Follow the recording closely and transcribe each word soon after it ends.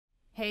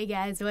Hey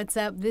guys, what's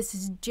up? This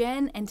is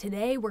Jen, and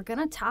today we're going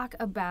to talk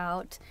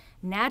about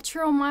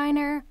natural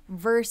minor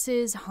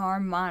versus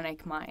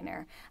harmonic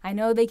minor. I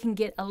know they can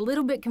get a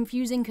little bit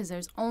confusing because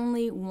there's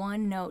only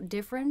one note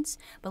difference,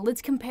 but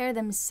let's compare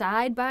them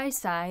side by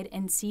side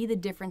and see the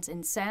difference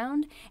in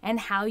sound and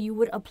how you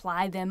would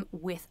apply them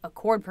with a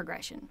chord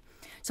progression.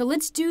 So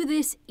let's do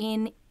this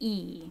in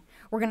E.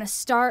 We're going to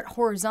start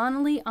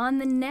horizontally on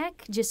the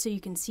neck just so you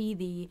can see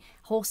the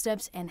whole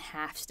steps and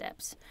half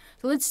steps.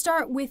 So let's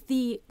start with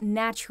the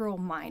natural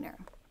minor.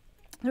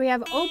 So we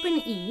have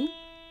open E,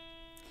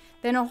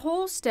 then a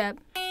whole step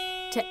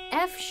to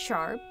F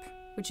sharp,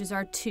 which is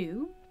our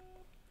 2,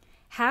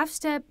 half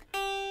step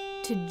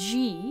to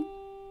G,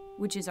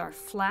 which is our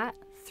flat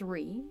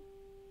 3,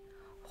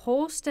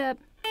 whole step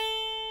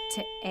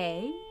to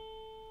A,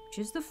 which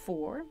is the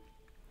 4,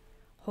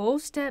 whole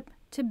step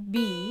to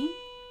B,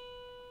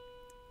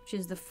 which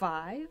is the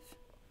 5,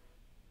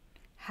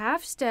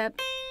 half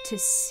step to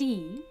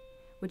C,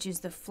 which is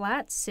the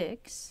flat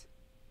 6.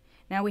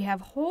 Now we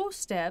have whole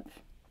step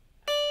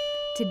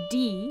to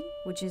D,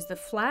 which is the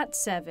flat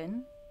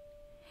 7,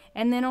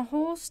 and then a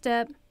whole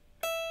step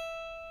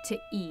to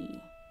E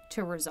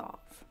to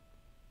resolve.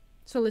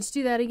 So let's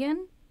do that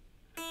again.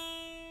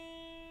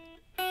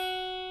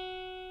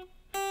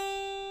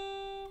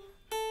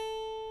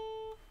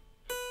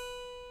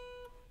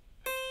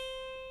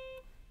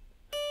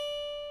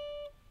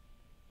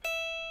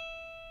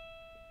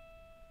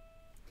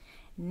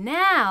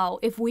 Now,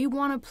 if we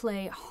want to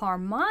play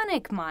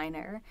harmonic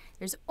minor,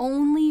 there's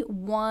only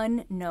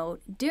one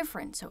note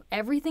difference. So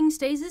everything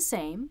stays the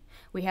same.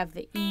 We have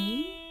the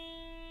E,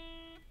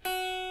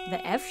 the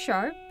F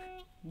sharp,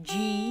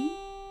 G,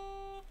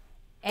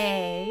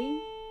 A,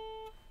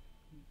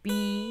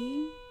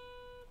 B,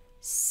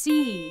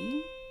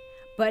 C,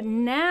 but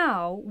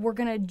now we're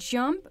going to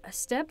jump a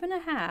step and a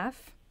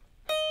half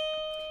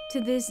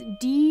to this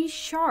D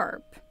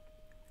sharp,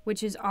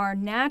 which is our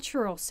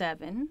natural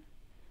 7,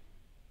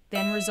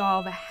 then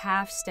resolve a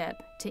half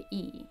step to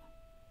E.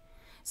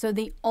 So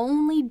the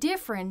only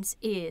difference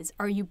is,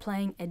 are you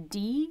playing a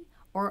D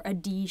or a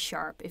D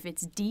sharp? If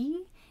it's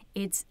D,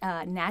 it's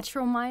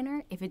natural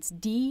minor. If it's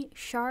D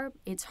sharp,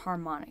 it's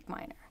harmonic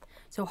minor.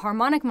 So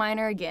harmonic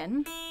minor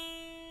again,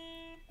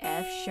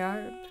 F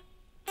sharp,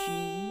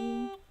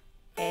 G,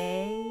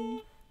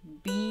 A,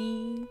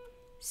 B,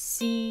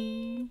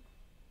 C,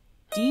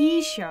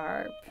 D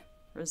sharp,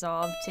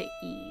 resolve to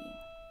E.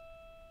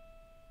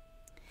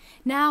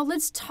 Now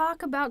let's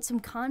talk about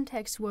some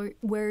context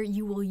where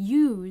you will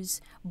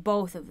use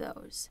both of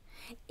those.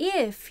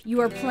 If you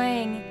are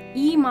playing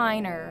E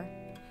minor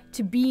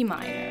to B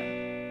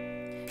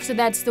minor, so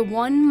that's the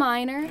 1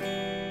 minor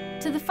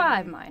to the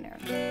 5 minor,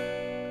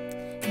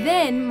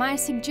 then my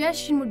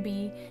suggestion would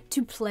be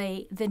to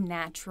play the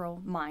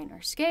natural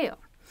minor scale.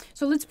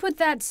 So let's put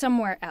that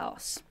somewhere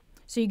else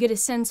so you get a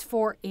sense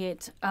for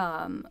it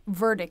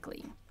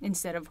vertically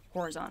instead of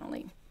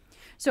horizontally.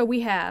 So we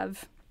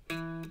have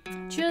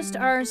just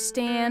our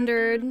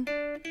standard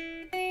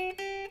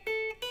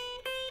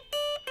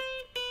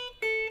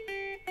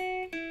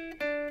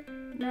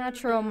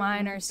natural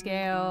minor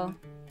scale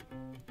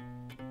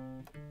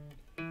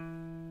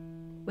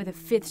with a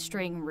 5th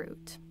string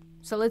root.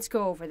 So let's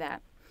go over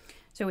that.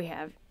 So we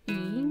have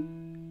E,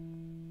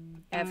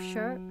 F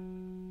sharp,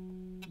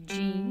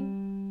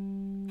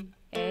 G,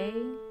 A,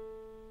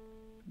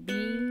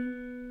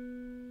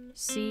 B,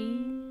 C,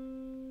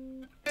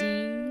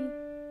 D.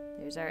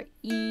 There's our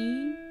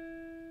E,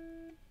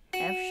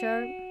 F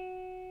sharp,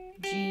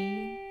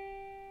 G,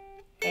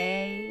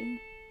 A,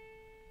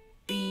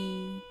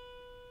 B,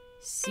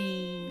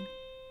 C,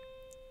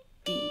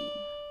 D.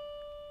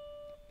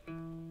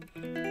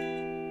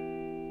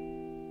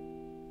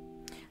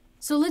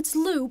 So let's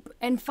loop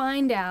and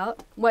find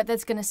out what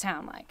that's going to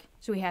sound like.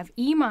 So we have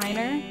E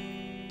minor,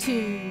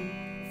 2,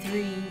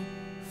 3,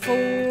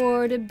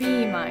 4 to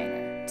B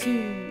minor,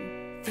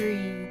 2,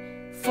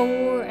 3,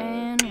 4,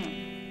 and 1.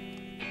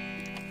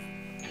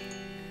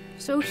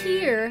 So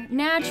here,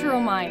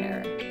 natural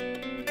minor.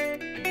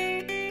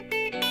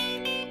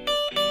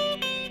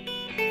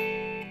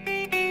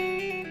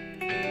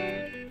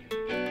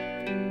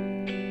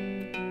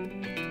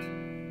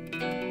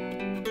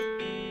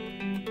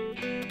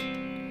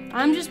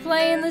 I'm just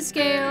playing the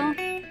scale.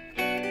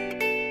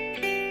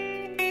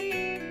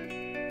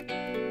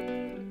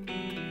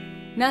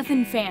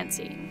 Nothing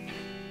fancy.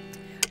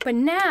 But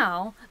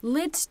now,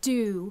 let's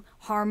do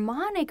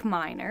harmonic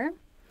minor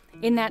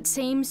in that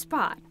same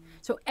spot.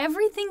 So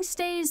everything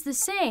stays the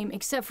same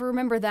except for,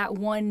 remember, that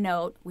one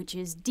note, which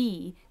is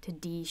D to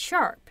D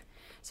sharp.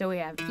 So we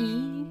have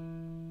E,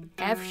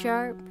 F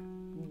sharp,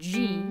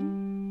 G,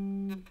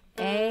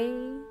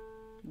 A,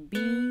 B,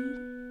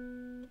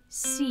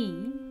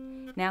 C.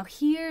 Now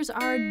here's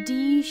our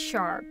D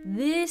sharp.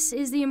 This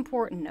is the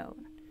important note.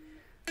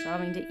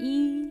 Solving to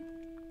E,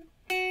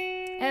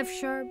 F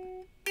sharp,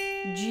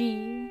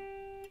 G,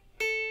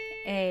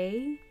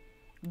 A,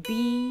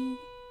 B,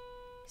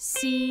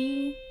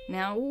 C.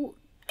 Now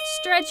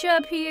stretch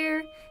up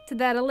here to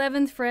that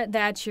 11th fret,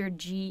 that's your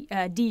D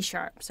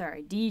sharp.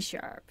 Sorry, D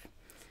sharp.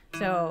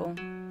 So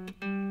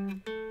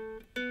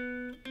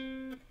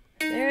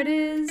there it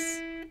is.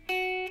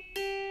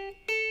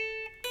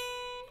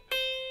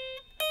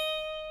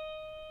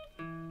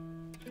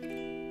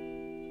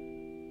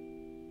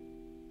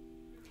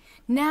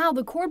 Now,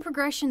 the chord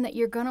progression that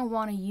you're going to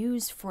want to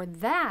use for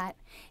that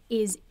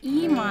is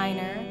E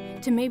minor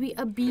to maybe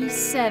a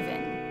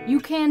B7. You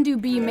can do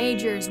B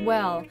major as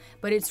well,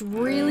 but it's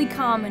really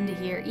common to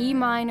hear E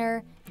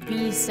minor,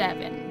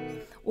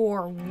 B7,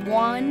 or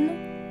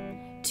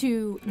 1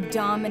 to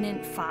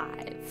dominant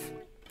 5.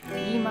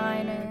 E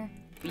minor,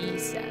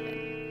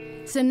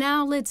 B7. So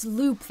now let's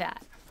loop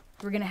that.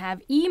 We're going to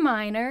have E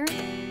minor, 2,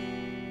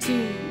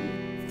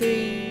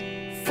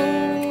 3,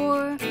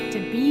 4 to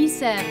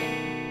B7.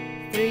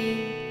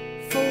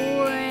 3, 4,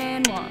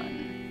 and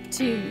 1,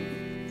 2,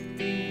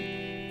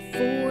 3,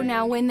 4.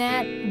 Now when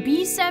that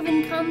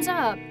B7 comes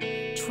up,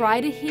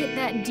 try to hit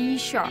that D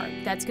sharp.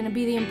 That's going to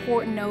be the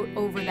important note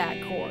over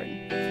that chord.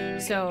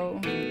 So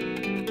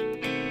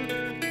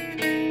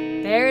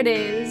there it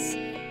is.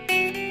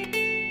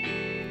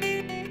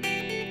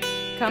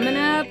 Coming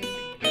up.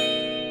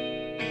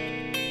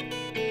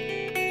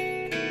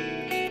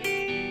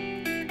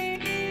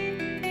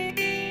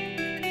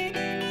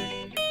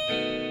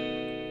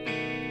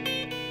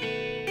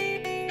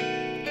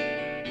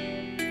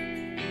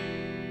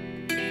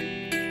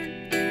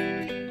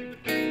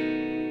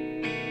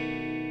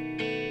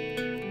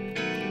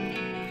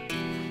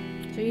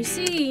 So you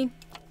see,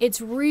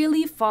 it's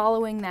really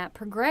following that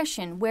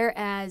progression,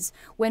 whereas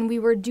when we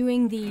were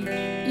doing the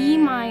E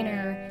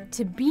minor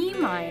to B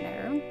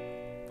minor,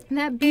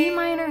 that B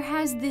minor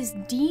has this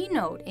D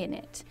note in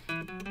it.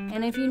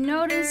 And if you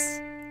notice,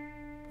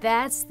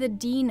 that's the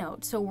D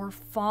note, so we're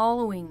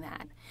following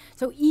that.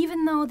 So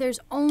even though there's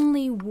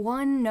only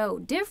one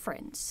note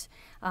difference,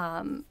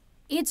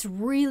 it's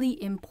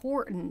really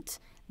important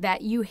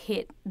that you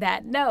hit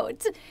that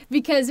note,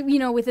 because, you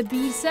know, with a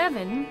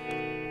B7,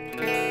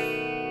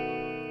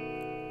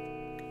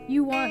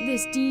 you want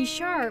this D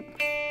sharp.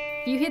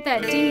 If you hit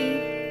that D,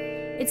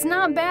 it's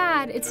not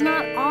bad, it's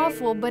not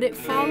awful, but it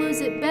follows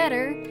it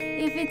better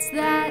if it's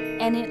that,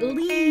 and it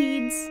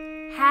leads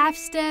half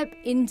step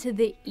into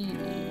the E.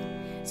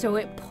 So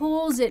it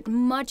pulls it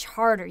much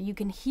harder. You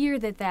can hear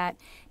that that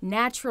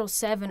natural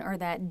 7 or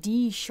that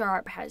D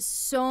sharp has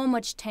so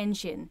much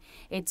tension.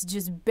 It's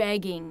just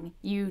begging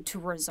you to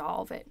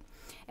resolve it.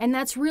 And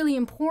that's really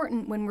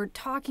important when we're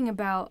talking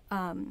about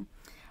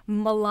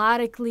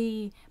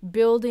melodically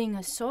building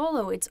a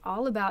solo. It's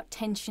all about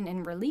tension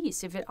and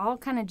release. If it all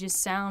kind of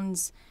just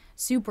sounds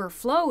super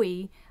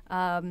flowy,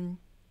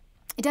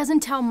 it doesn't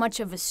tell much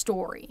of a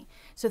story.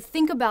 So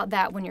think about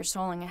that when you're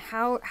soloing.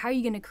 How are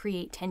you going to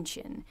create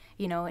tension?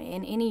 You know,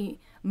 in any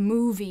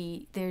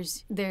movie,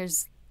 there's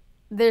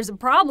a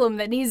problem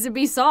that needs to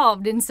be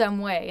solved in some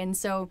way. And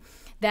so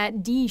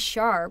that D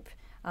sharp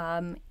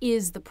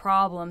is the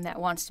problem that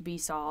wants to be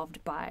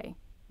solved by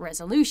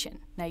resolution.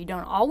 Now, you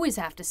don't always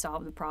have to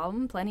solve the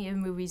problem. Plenty of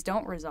movies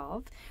don't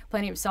resolve.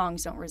 Plenty of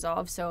songs don't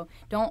resolve. So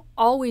don't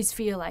always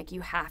feel like you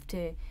have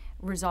to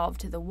resolve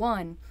to the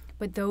one.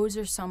 But those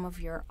are some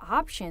of your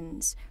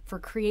options for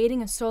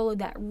creating a solo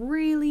that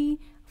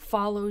really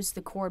follows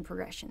the chord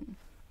progression.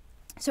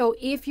 So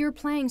if you're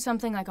playing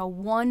something like a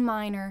 1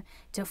 minor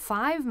to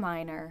 5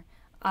 minor,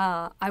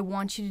 I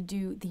want you to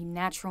do the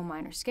natural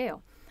minor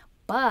scale.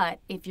 But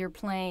if you're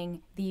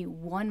playing the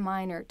 1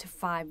 minor to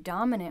 5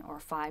 dominant or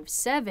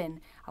 5/7,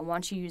 I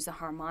want you to use the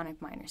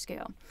harmonic minor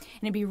scale.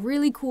 And it'd be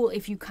really cool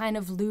if you kind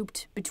of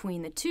looped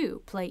between the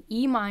two. Play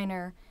E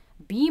minor,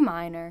 B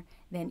minor,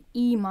 then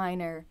E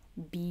minor,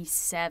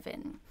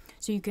 B7.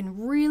 So you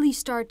can really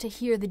start to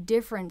hear the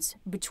difference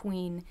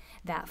between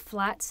that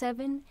flat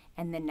 7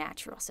 and the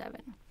natural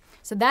 7.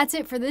 So that's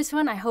it for this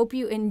one. I hope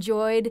you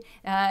enjoyed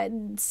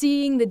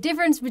seeing the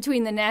difference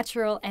between the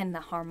natural and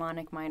the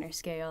harmonic minor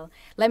scale.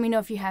 Let me know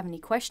if you have any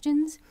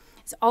questions.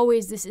 As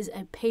always, this is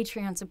a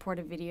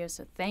Patreon-supported video,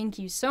 so thank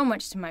you so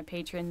much to my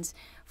patrons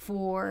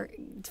for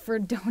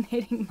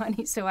donating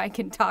money so I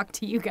can talk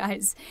to you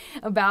guys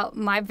about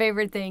my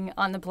favorite thing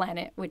on the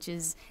planet, which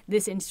is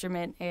this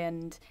instrument,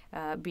 and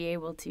be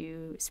able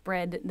to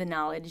spread the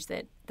knowledge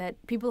that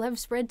people have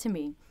spread to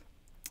me.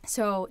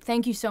 So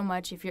thank you so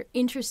much. If you're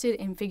interested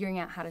in figuring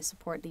out how to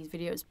support these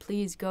videos,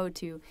 please go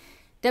to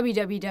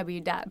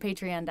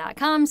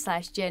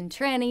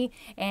www.patreon.com/JenTrani,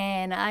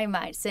 and I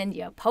might send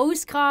you a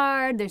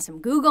postcard. There's some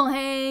Google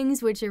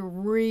Hangs, which are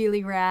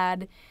really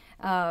rad.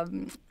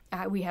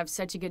 We have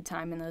such a good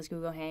time in those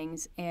Google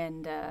Hangs,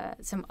 and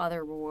some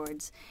other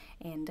rewards.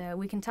 And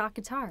we can talk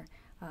guitar.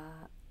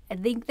 I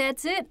think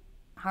that's it.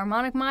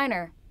 Harmonic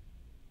minor.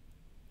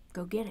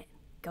 Go get it.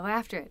 Go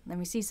after it. Let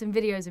me see some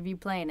videos of you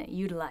playing it,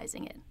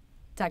 utilizing it.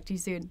 Talk to you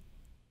soon.